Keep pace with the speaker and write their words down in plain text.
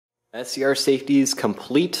S.E.R. Safety's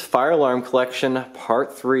Complete Fire Alarm Collection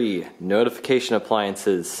Part 3, Notification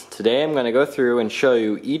Appliances. Today I'm going to go through and show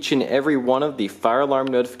you each and every one of the fire alarm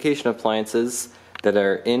notification appliances that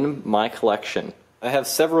are in my collection. I have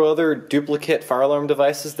several other duplicate fire alarm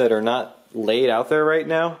devices that are not laid out there right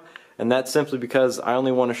now, and that's simply because I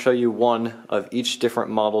only want to show you one of each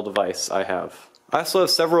different model device I have. I also have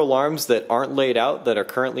several alarms that aren't laid out that are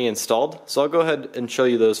currently installed, so I'll go ahead and show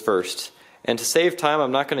you those first. And to save time,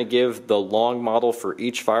 I'm not going to give the long model for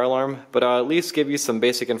each fire alarm, but I'll at least give you some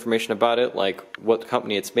basic information about it, like what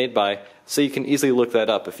company it's made by, so you can easily look that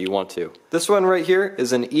up if you want to. This one right here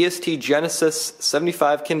is an EST Genesis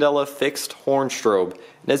 75 Candela fixed horn strobe,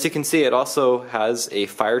 and as you can see, it also has a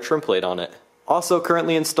fire trim plate on it. Also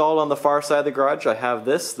currently installed on the far side of the garage, I have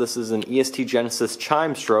this. This is an EST Genesis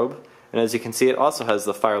chime strobe, and as you can see, it also has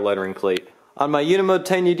the fire lettering plate. On my Unimode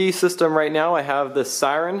 10UD system right now, I have this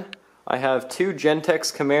siren. I have two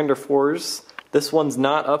Gentex Commander 4s. This one's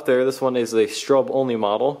not up there, this one is a strobe only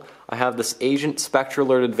model. I have this Agent Spectre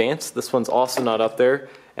Alert Advanced, this one's also not up there,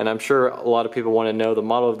 and I'm sure a lot of people want to know the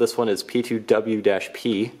model of this one is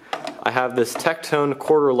P2W-P. I have this Tectone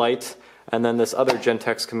Quarter Light, and then this other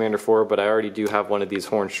Gentex Commander 4, but I already do have one of these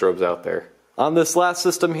horn strobes out there. On this last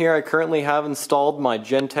system here, I currently have installed my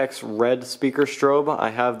Gentex Red speaker strobe. I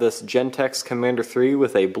have this Gentex Commander 3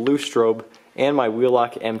 with a blue strobe, and my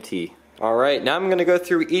Wheelock MT. Alright, now I'm going to go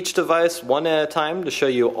through each device one at a time to show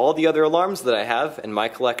you all the other alarms that I have in my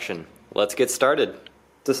collection. Let's get started.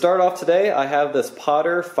 To start off today, I have this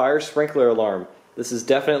Potter fire sprinkler alarm. This is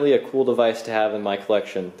definitely a cool device to have in my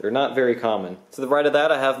collection. They're not very common. To the right of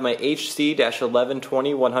that, I have my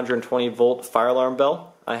HC-1120 120 volt fire alarm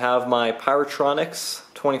bell. I have my Pyrotronics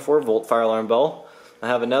 24 volt fire alarm bell. I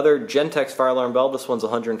have another Gentex fire alarm bell. This one's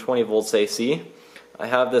 120 volts AC. I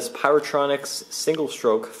have this Pyrotronics single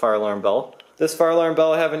stroke fire alarm bell. This fire alarm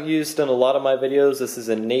bell I haven't used in a lot of my videos. This is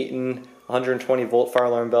a Naton 120 volt fire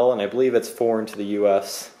alarm bell, and I believe it's foreign to the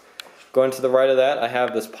US. Going to the right of that, I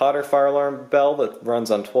have this Potter fire alarm bell that runs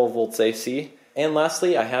on 12 volts AC. And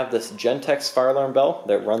lastly, I have this Gentex fire alarm bell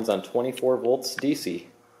that runs on 24 volts DC.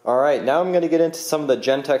 Alright, now I'm going to get into some of the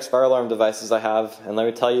Gentex fire alarm devices I have, and let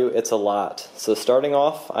me tell you, it's a lot. So starting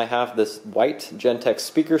off, I have this white Gentex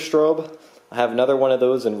speaker strobe. I have another one of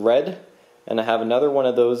those in red, and I have another one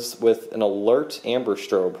of those with an alert amber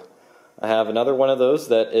strobe. I have another one of those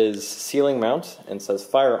that is ceiling mount and says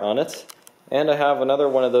fire on it, and I have another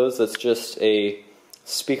one of those that's just a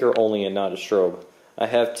speaker only and not a strobe. I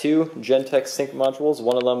have two Gentex sync modules.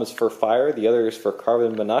 One of them is for fire, the other is for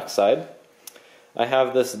carbon monoxide. I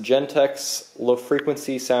have this Gentex low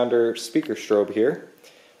frequency sounder speaker strobe here.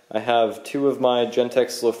 I have two of my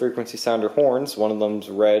Gentex low frequency sounder horns. One of them's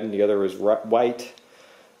red and the other is white.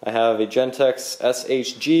 I have a Gentex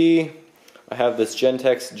SHG. I have this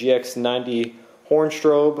Gentex GX90 horn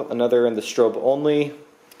strobe, another in the strobe only.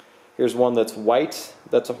 Here's one that's white,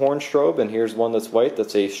 that's a horn strobe, and here's one that's white,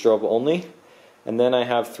 that's a strobe only. And then I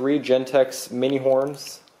have three Gentex mini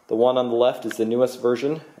horns. The one on the left is the newest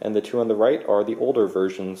version, and the two on the right are the older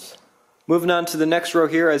versions. Moving on to the next row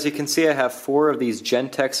here, as you can see I have four of these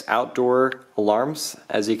Gentex outdoor alarms.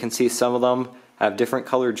 As you can see, some of them have different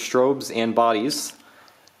colored strobes and bodies.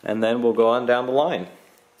 And then we'll go on down the line.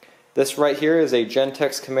 This right here is a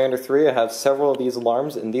Gentex Commander 3. I have several of these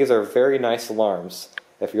alarms, and these are very nice alarms.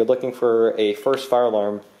 If you're looking for a first fire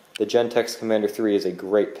alarm, the Gentex Commander 3 is a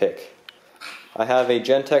great pick. I have a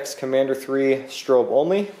Gentex Commander 3 strobe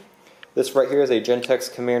only. This right here is a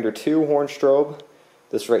Gentex Commander 2 horn strobe.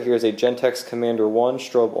 This right here is a Gentex Commander 1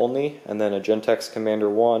 strobe only, and then a Gentex Commander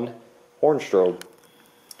 1 horn strobe.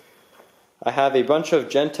 I have a bunch of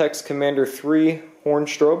Gentex Commander 3 horn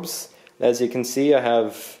strobes. As you can see, I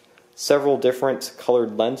have several different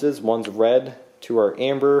colored lenses. One's red, two are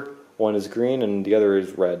amber, one is green, and the other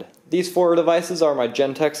is red. These four devices are my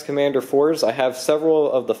Gentex Commander 4s. I have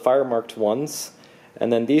several of the fire marked ones,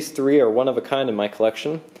 and then these three are one of a kind in my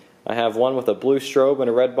collection. I have one with a blue strobe and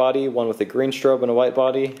a red body, one with a green strobe and a white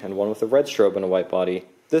body, and one with a red strobe and a white body.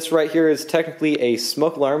 This right here is technically a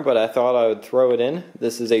smoke alarm, but I thought I would throw it in.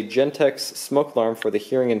 This is a Gentex smoke alarm for the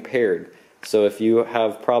hearing impaired. So if you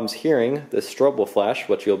have problems hearing, this strobe will flash,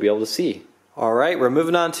 which you'll be able to see. Alright, we're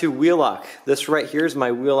moving on to Wheelock. This right here is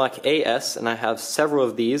my Wheelock AS, and I have several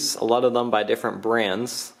of these, a lot of them by different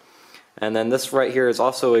brands. And then this right here is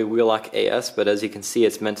also a Wheelock AS, but as you can see,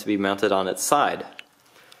 it's meant to be mounted on its side.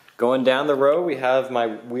 Going down the row, we have my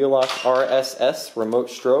Wheelock RSS remote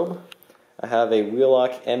strobe. I have a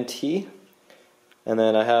Wheelock MT, and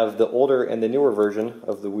then I have the older and the newer version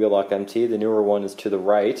of the Wheelock MT. The newer one is to the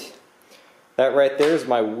right. That right there is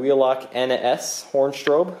my Wheelock NS horn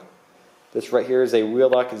strobe. This right here is a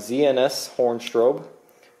Wheelock ZNS horn strobe,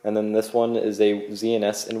 and then this one is a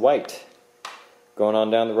ZNS in white. Going on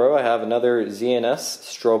down the row, I have another ZNS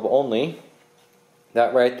strobe only.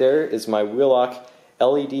 That right there is my Wheelock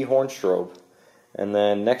LED horn strobe. And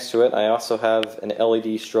then next to it, I also have an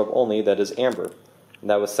LED strobe only that is amber. And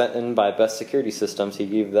that was sent in by Best Security Systems. He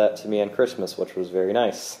gave that to me on Christmas, which was very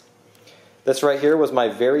nice. This right here was my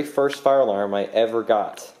very first fire alarm I ever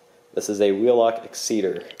got. This is a Wheelock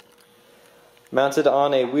S.E.R. Mounted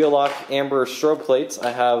on a Wheelock amber strobe plate,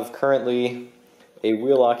 I have currently a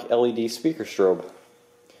Wheelock LED speaker strobe.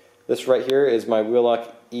 This right here is my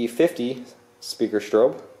Wheelock E50 speaker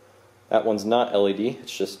strobe. That one's not LED,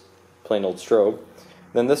 it's just plain old strobe.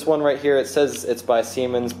 Then this one right here, it says it's by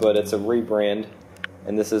Siemens, but it's a rebrand,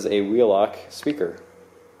 and this is a Wheelock speaker.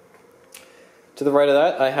 To the right of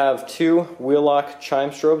that, I have two Wheelock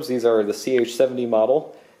chime strobes. These are the CH70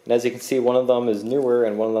 model, and as you can see, one of them is newer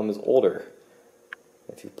and one of them is older.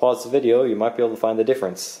 If you pause the video, you might be able to find the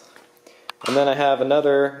difference. And then I have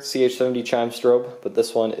another CH70 chime strobe, but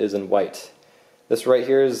this one is in white. This right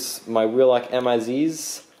here is my Wheelock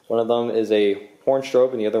MIZs. One of them is a horn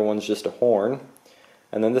strobe and the other one's just a horn.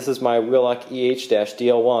 And then this is my Wheelock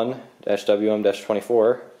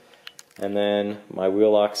EH-DL1-WM-24. And then my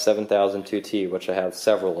Wheelock 7002T, which I have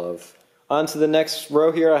several of. On to the next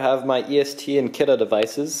row here, I have my EST and Kita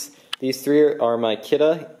devices. These three are my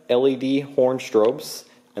Kita LED horn strobes,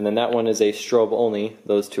 and then that one is a strobe only.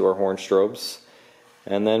 Those two are horn strobes.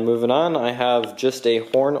 And then moving on, I have just a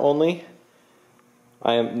horn only.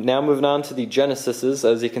 I am now moving on to the Genesises.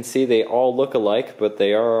 As you can see, they all look alike, but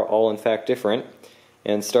they are all in fact different.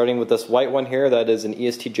 And starting with this white one here, that is an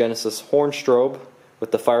EST Genesis horn strobe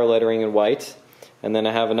with the fire lettering in white. And then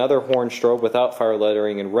I have another horn strobe without fire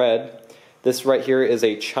lettering in red. This right here is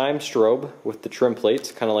a chime strobe with the trim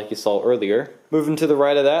plates, kind of like you saw earlier. Moving to the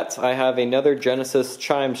right of that, I have another Genesis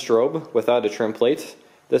chime strobe without a trim plate.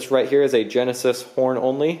 This right here is a Genesis horn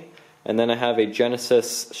only, and then I have a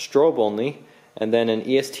Genesis strobe only, and then an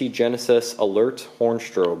EST Genesis alert horn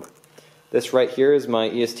strobe. This right here is my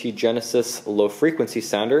EST Genesis low frequency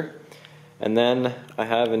sounder, and then I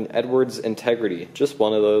have an Edwards Integrity, just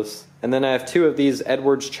one of those. And then I have two of these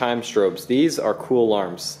Edwards chime strobes. These are cool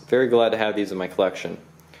alarms. Very glad to have these in my collection.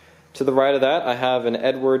 To the right of that, I have an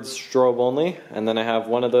Edwards strobe only, and then I have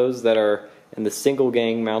one of those that are in the single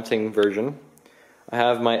gang mounting version. I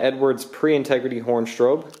have my Edwards pre-integrity horn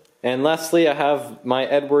strobe. And lastly, I have my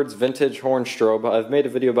Edwards vintage horn strobe. I've made a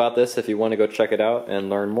video about this if you want to go check it out and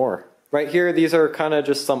learn more. Right here, these are kind of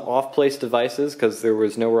just some off-place devices because there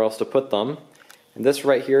was nowhere else to put them. And this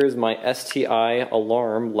right here is my STI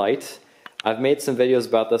alarm light. I've made some videos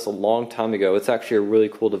about this a long time ago. It's actually a really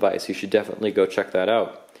cool device. You should definitely go check that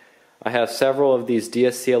out. I have several of these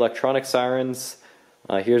DSC electronic sirens.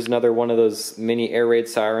 Here's another one of those mini air raid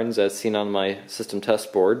sirens as seen on my system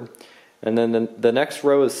test board. And then the next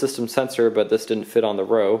row is system sensor, but this didn't fit on the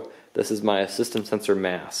row. This is my system sensor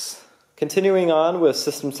mass. Continuing on with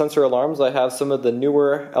system sensor alarms, I have some of the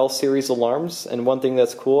newer L-series alarms, and one thing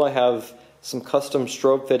that's cool, I have some custom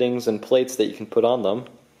strobe fittings and plates that you can put on them.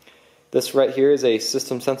 This right here is a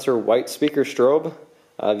system sensor white speaker strobe.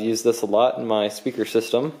 I've used this a lot in my speaker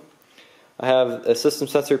system. I have a system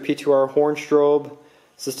sensor P2R horn strobe,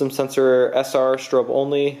 system sensor S.E.R strobe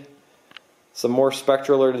only, some more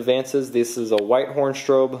spectral alert advances. This is a white horn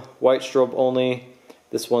strobe, white strobe only.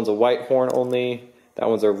 This one's a white horn only. That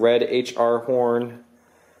one's a red HR horn.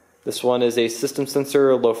 This one is a system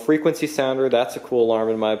sensor low frequency sounder. That's a cool alarm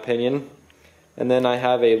in my opinion. And then I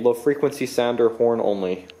have a low frequency sounder horn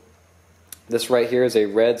only. This right here is a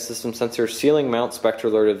red system sensor ceiling mount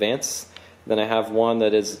spectral alert advance. Then I have one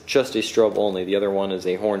that is just a strobe only. The other one is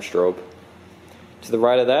a horn strobe. To the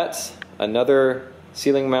right of that, another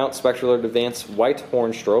ceiling mount spectral alert advance white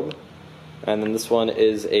horn strobe. And then this one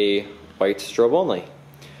is a white strobe only.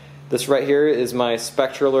 This right here is my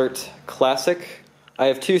Spectral Alert Classic. I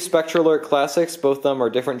have two Spectral Alert Classics, both of them are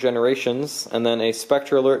different generations, and then a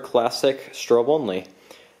Spectral Alert Classic strobe only,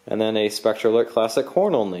 and then a Spectral Alert Classic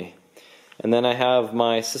horn only. And then I have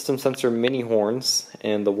my system sensor mini horns,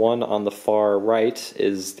 and the one on the far right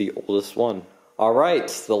is the oldest one. Alright,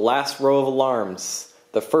 the last row of alarms.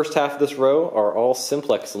 The first half of this row are all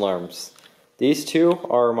simplex alarms. These two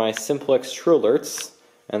are my simplex True Alerts,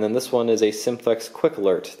 and then this one is a simplex Quick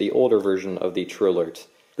Alert, the older version of the True Alert.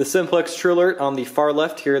 The simplex True Alert on the far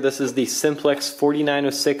left here, this is the simplex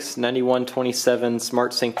 4906-9127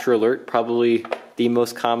 SmartSync True Alert, probably the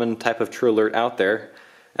most common type of True Alert out there.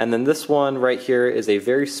 And then this one right here is a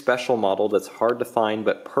very special model that's hard to find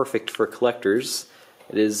but perfect for collectors.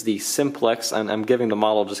 It is the simplex, I'm giving the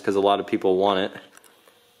model just because a lot of people want it.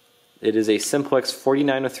 It is a Simplex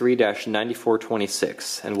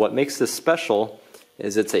 4903-9426, and what makes this special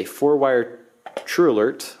is it's a 4-wire True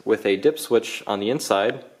Alert with a dip switch on the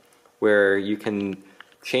inside where you can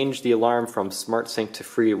change the alarm from Smart Sync to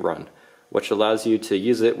free run, which allows you to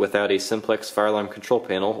use it without a Simplex fire alarm control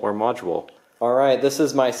panel or module. Alright, this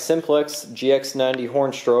is my Simplex GX90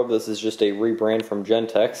 horn strobe. This is just a rebrand from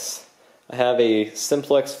Gentex. I have a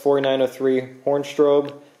Simplex 4903 horn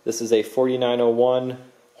strobe. This is a 4901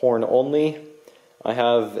 horn only. I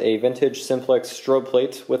have a vintage Simplex strobe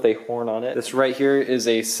plate with a horn on it. This right here is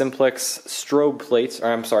a Simplex strobe plate,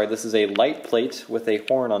 or I'm sorry, this is a light plate with a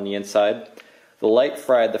horn on the inside. The light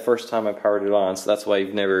fried the first time I powered it on, so that's why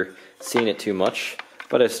you've never seen it too much,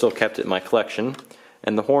 but I still kept it in my collection.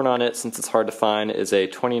 And the horn on it, since it's hard to find, is a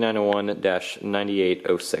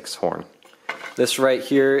 2901-9806 horn. This right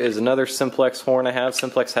here is another Simplex horn I have.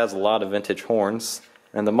 Simplex has a lot of vintage horns,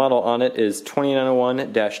 and the model on it is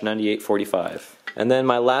 2901-9845. And then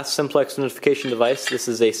my last Simplex notification device, this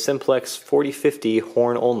is a Simplex 4050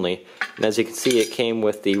 horn only, and as you can see it came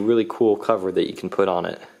with the really cool cover that you can put on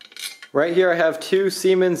it. Right here I have two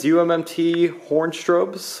Siemens UMMT horn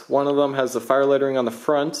strobes. One of them has the fire lettering on the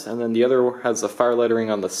front, and then the other has the fire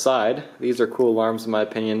lettering on the side. These are cool alarms in my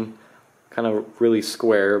opinion, kind of really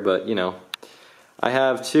square, but you know. I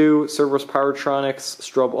have two Cerberus Powertronics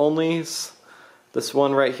strobe onlys. This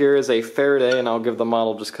one right here is a Faraday, and I'll give the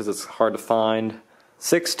model just because it's hard to find.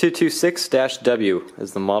 6226-W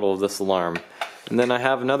is the model of this alarm. And then I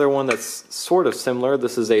have another one that's sort of similar.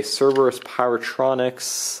 This is a Cerberus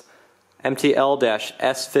Powertronics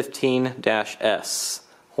MTL-S15-S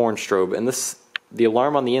horn strobe, and the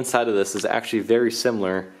alarm on the inside of this is actually very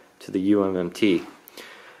similar to the UMMT.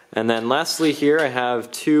 And then lastly here I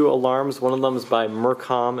have two alarms. One of them is by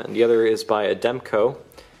Mercom and the other is by Ademco,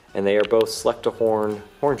 and they are both Select-A-Horn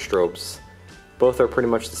horn strobes. Both are pretty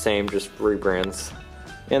much the same, just rebrands.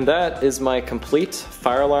 And that is my complete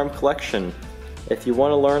fire alarm collection. If you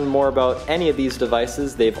want to learn more about any of these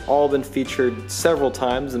devices, they've all been featured several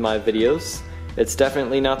times in my videos. It's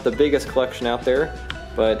definitely not the biggest collection out there,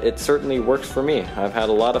 but it certainly works for me. I've had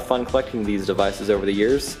a lot of fun collecting these devices over the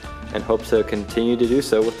years, and hope to continue to do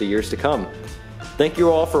so with the years to come. Thank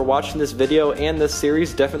you all for watching this video and this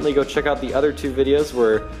series. Definitely go check out the other two videos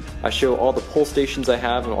where I show all the pull stations I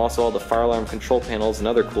have and also all the fire alarm control panels and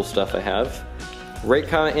other cool stuff I have. Rate,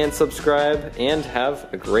 comment, and subscribe, and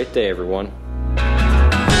have a great day, everyone.